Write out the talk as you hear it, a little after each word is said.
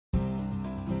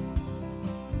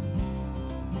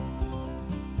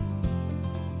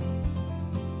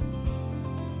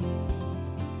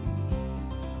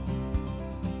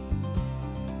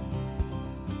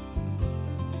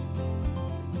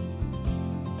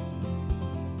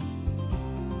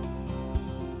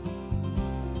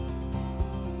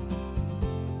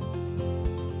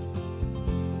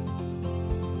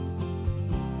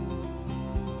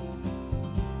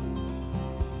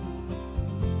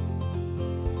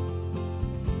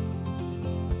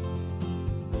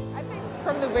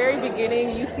from the very beginning,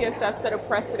 UCSF set a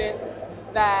precedent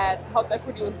that health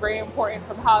equity was very important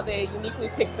from how they uniquely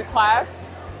picked the class.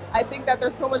 I think that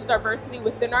there's so much diversity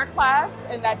within our class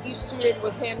and that each student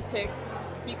was handpicked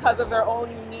because of their own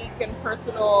unique and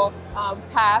personal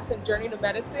path and journey to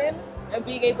medicine. And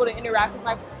being able to interact with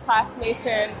my classmates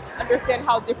and understand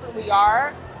how different we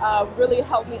are really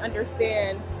helped me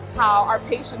understand how our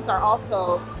patients are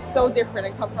also so different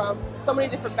and come from so many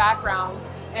different backgrounds.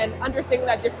 And understanding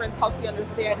that difference helps me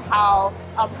understand how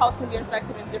health can be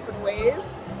affected in different ways.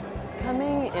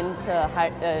 Coming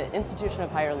into institution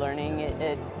of higher learning,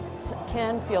 it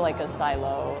can feel like a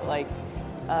silo. Like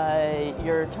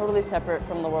you're totally separate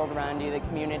from the world around you, the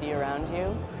community around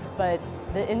you. But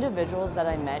the individuals that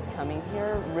I met coming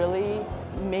here really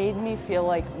made me feel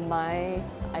like my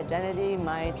identity,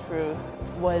 my truth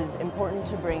was important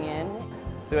to bring in.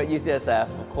 So at UCSF,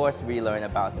 of course, we learn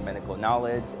about the medical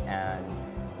knowledge and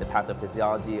the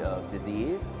pathophysiology of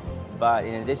disease. But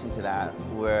in addition to that,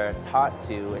 we're taught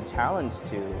to and challenged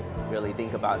to really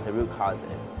think about the root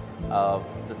causes of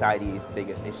society's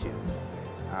biggest issues.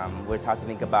 We're taught to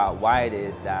think about why it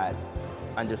is that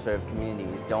underserved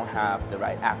communities don't have the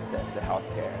right access to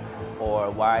healthcare,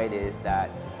 or why it is that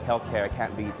healthcare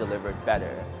can't be delivered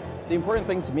better. The important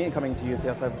thing to me coming to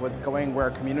UCSF was going where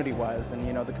community was, and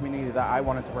the community that I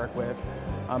wanted to work with,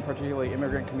 particularly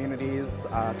immigrant communities,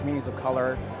 communities of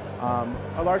color,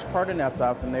 a large part in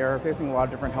SF, and they are facing a lot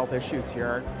of different health issues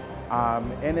here.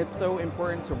 And it's so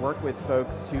important to work with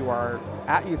folks who are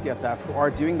at UCSF who are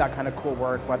doing that kind of cool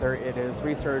work, whether it is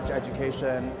research,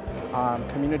 education,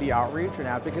 community outreach, and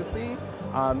advocacy.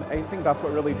 I think that's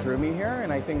what really drew me here,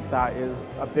 and I think that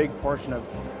is a big portion of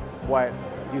what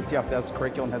UCSF's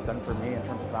curriculum has done for me in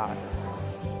terms of that.